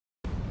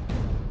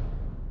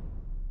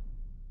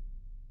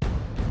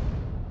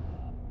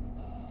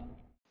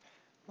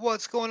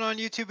What's going on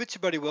YouTube? It's your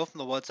buddy Will from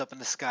the What's Up in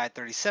the Sky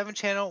 37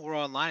 channel. We're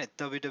online at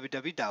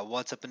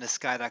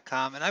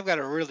www.whatsupinthesky.com and I've got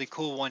a really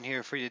cool one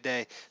here for you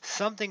today.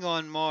 Something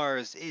on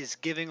Mars is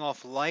giving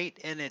off light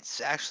and it's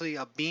actually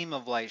a beam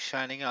of light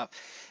shining up.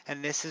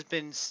 And this has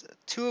been,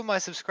 two of my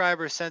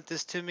subscribers sent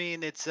this to me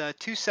and it's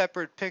two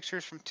separate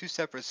pictures from two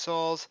separate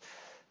sols.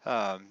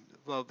 Um,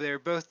 well, they're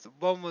both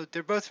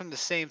from the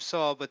same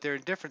sol, but they're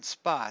in different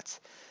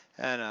spots.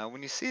 And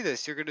when you see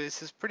this,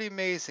 this is pretty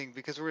amazing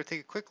because we're gonna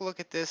take a quick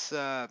look at this,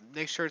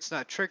 make sure it's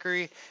not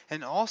trickery,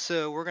 and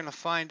also we're gonna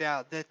find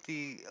out that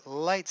the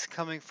light's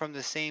coming from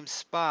the same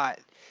spot,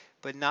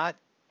 but not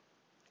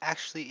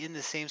actually in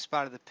the same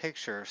spot of the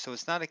picture. So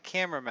it's not a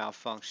camera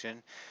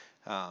malfunction.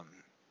 Um,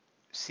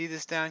 See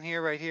this down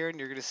here, right here, and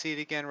you're gonna see it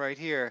again right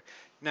here.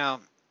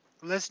 Now,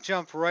 let's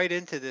jump right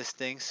into this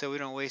thing so we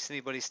don't waste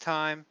anybody's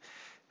time.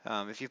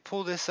 If you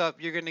pull this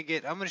up, you're going to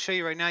get, I'm going to show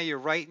you right now your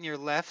right and your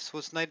left. So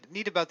what's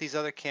neat about these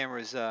other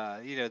cameras,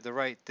 the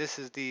right, this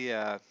is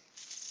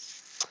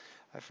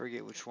I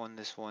forget which one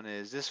this one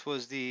is. This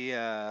was the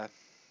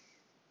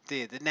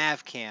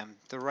nav cam,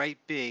 the right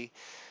B.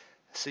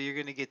 So you're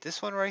going to get this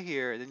one right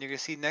here, and then you're going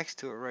to see next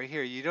to it right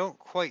here. You don't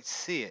quite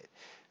see it,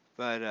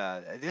 but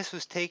this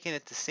was taken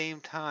at the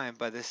same time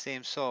by the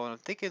same sol. And I'm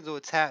thinking that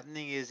what's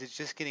happening is it's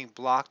just getting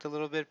blocked a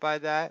little bit by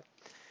that.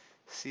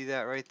 See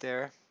that right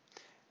there?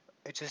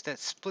 It's just that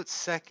split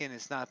second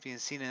is not being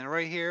seen. And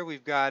right here,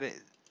 we've got it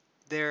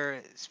there.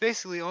 It's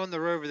basically on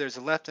the rover, there's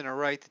a left and a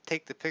right to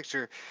take the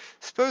picture,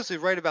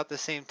 supposedly right about the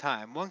same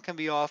time. One can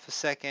be off a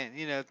second,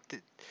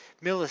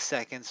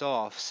 milliseconds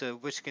off, so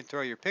which can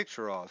throw your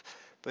picture off.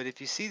 But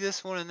if you see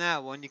this one and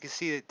that one, you can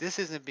see that this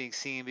isn't being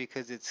seen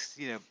because it's,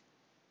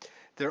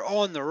 they're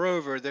on the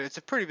rover. It's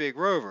a pretty big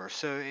rover,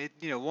 so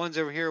one's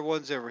over here,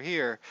 one's over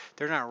here.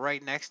 They're not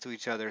right next to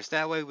each other. So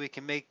that way we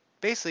can make,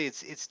 basically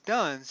it's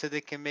done so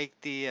they can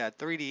make the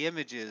 3D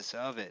images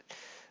of it.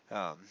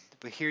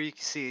 But here you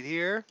can see it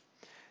here,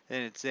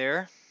 and it's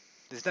there.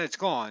 It's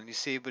gone, you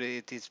see, but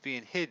it's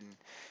being hidden.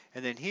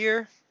 And then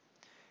here,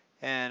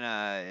 and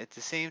at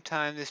the same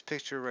time, this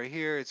picture right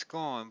here, it's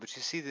gone. But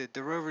you see that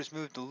the rover's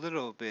moved a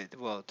little bit.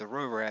 Well, the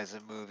rover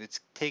hasn't moved.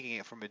 It's taking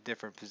it from a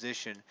different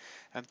position.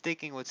 I'm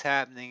thinking what's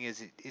happening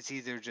is it's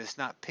either just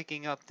not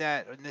picking up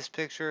that in this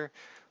picture,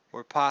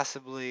 or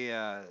possibly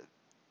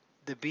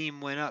the beam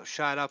went up,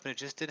 shot up, and it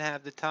just didn't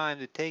have the time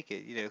to take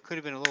it. It could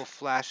have been a little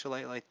flash of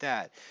light like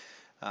that.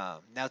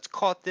 Now it's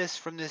caught this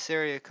from this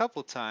area a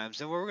couple times,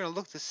 and we're going to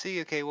look to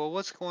see, okay, well,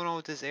 what's going on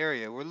with this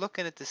area? We're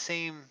looking at the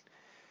same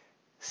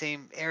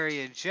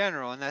area in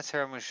general, and that's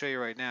how I'm going to show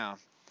you right now.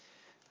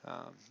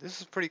 This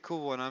is a pretty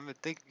cool one. I'm going to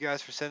thank you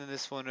guys for sending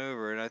this one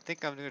over, and I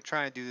think I'm going to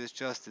try and do this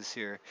justice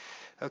here.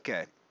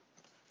 Okay,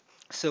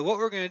 so what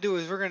we're going to do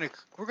is we're going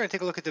to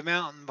take a look at the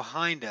mountain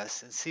behind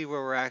us and see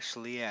where we're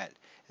actually at,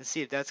 and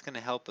see if that's going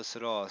to help us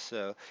at all.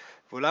 So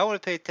what I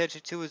want to pay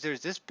attention to is there's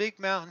this big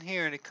mountain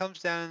here, and it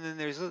comes down, and then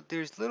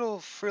there's little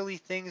frilly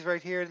things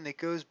right here, and it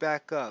goes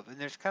back up, and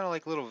there's kind of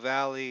like a little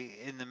valley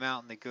in the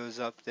mountain that goes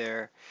up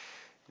there.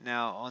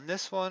 Now on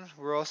this one,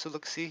 we're also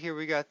see here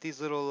we got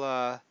these little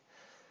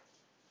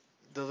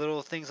the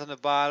little things on the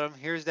bottom.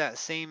 Here's that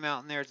same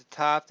mountain there at the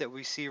top that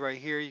we see right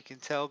here. You can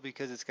tell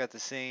because it's got the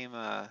same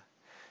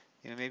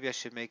maybe I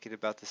should make it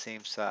about the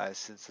same size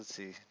since, let's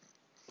see.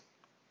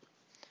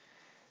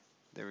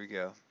 There we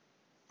go.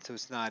 So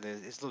it's not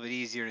it's a little bit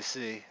easier to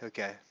see.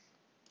 Okay.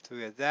 So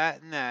we got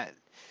that and that.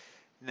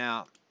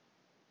 Now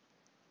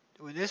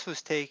when this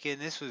was taken,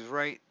 this was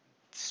right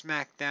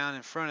smack down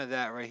in front of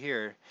that right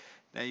here.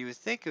 Now you would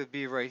think it would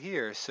be right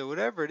here. So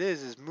whatever it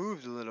is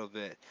moved a little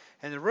bit.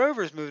 And the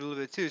rover's moved a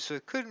little bit too. So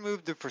it could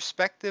move the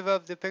perspective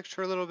of the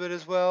picture a little bit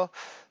as well.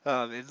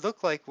 It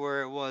looked like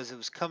where it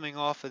was coming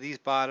off of these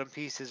bottom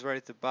pieces right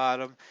at the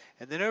bottom.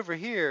 And then over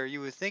here,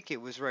 you would think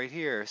it was right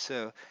here.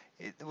 So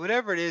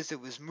whatever it is, it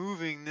was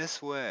moving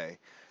this way.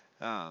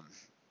 Now,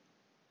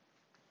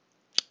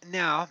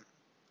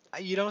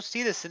 you don't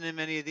see this in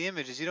many of the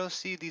images. You don't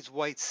see these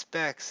white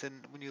specks. And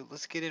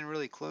let's get in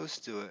really close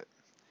to it.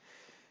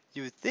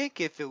 You would think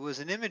if it was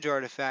an image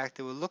artifact,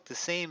 it would look the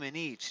same in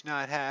each,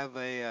 not have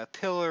a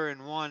pillar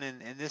in one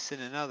and this in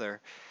another.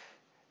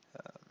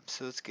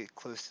 So let's get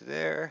close to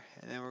there,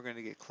 and then we're going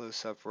to get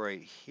close up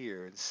right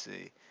here and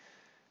see.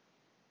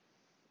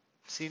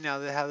 See now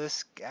how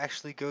this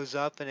actually goes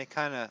up, and it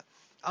kind of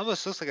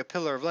almost looks like a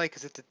pillar of light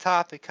because at the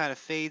top it kind of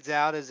fades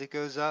out as it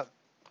goes up.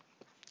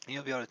 And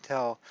you'll be able to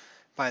tell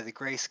by the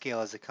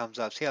grayscale as it comes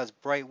up. See how it's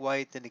bright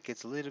white, then it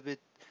gets a little bit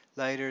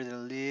lighter, then a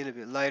little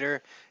bit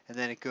lighter, and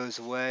then it goes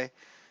away.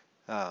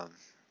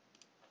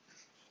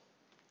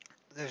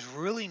 There's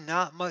really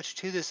not much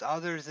to this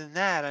other than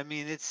that. I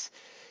mean, it's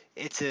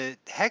a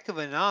heck of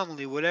an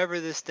anomaly, whatever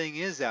this thing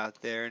is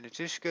out there, and it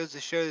just goes to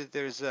show that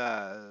there's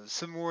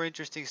some more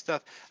interesting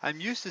stuff.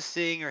 I'm used to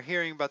seeing or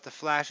hearing about the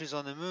flashes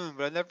on the moon,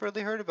 but I've never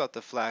really heard about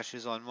the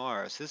flashes on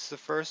Mars. This is the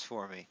first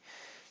for me.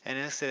 And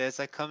as I said, as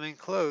I come in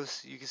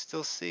close, you can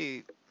still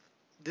see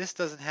this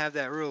doesn't have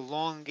that real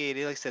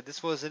elongated. Like I said,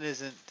 this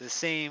isn't the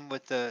same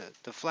with the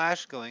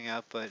flash going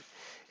out, but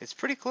it's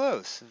pretty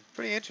close and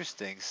pretty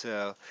interesting.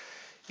 So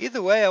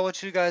either way, I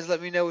want you guys to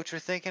let me know what you're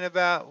thinking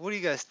about. What do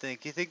you guys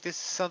think? You think this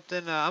is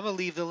something? I'm gonna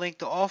leave the link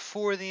to all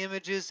four of the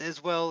images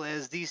as well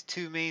as these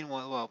two main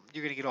ones. Well,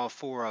 you're gonna get all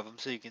four of them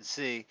so you can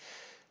see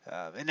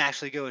and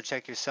actually go and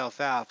check yourself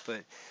out.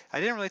 But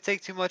I didn't really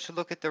take too much a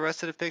look at the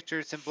rest of the picture.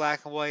 It's in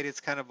black and white. It's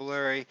kind of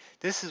blurry.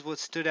 This is what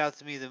stood out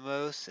to me the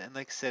most. And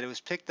like I said, it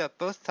was picked up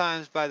both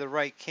times by the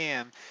right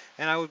cam.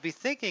 And I would be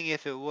thinking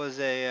if it was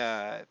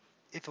if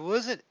it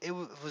wasn't,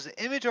 was an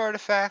image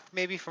artifact,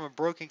 maybe from a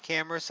broken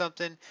camera or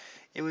something,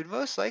 it would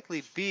most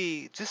likely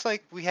be, just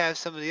like we have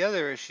some of the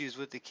other issues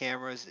with the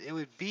cameras, it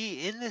would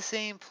be in the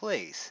same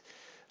place.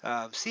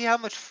 See how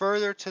much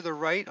further to the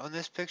right on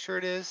this picture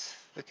it is?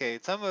 Okay,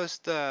 it's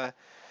almost,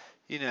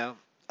 you know,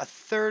 a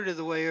third of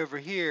the way over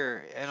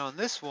here, and on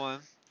this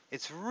one,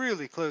 it's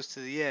really close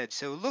to the edge.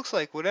 So it looks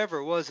like whatever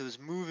it was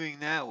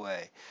moving that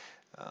way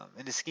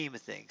in the scheme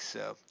of things.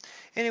 So,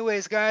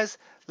 anyways, guys,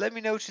 let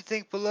me know what you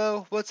think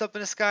below. What's Up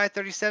in the Sky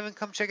 37?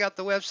 Come check out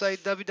the website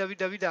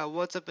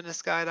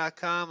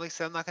www.whatsupinthesky.com. Like I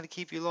said, I'm not going to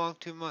keep you long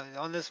too much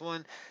on this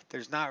one.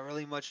 There's not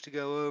really much to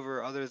go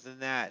over other than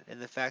that,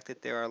 and the fact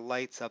that there are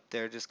lights up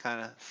there just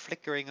kind of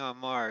flickering on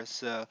Mars.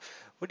 So,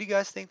 what do you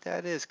guys think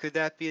that is? Could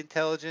that be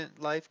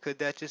intelligent life? Could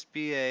that just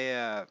be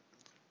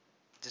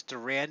just a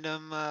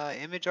random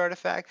image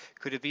artifact?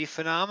 Could it be a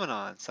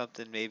phenomenon,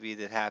 something maybe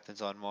that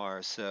happens on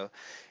Mars? So,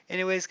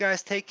 anyways,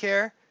 guys, take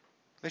care.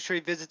 Make sure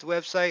you visit the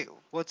website,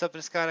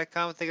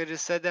 whatsupinthesky.com. I think I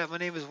just said that. My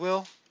name is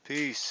Will.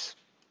 Peace.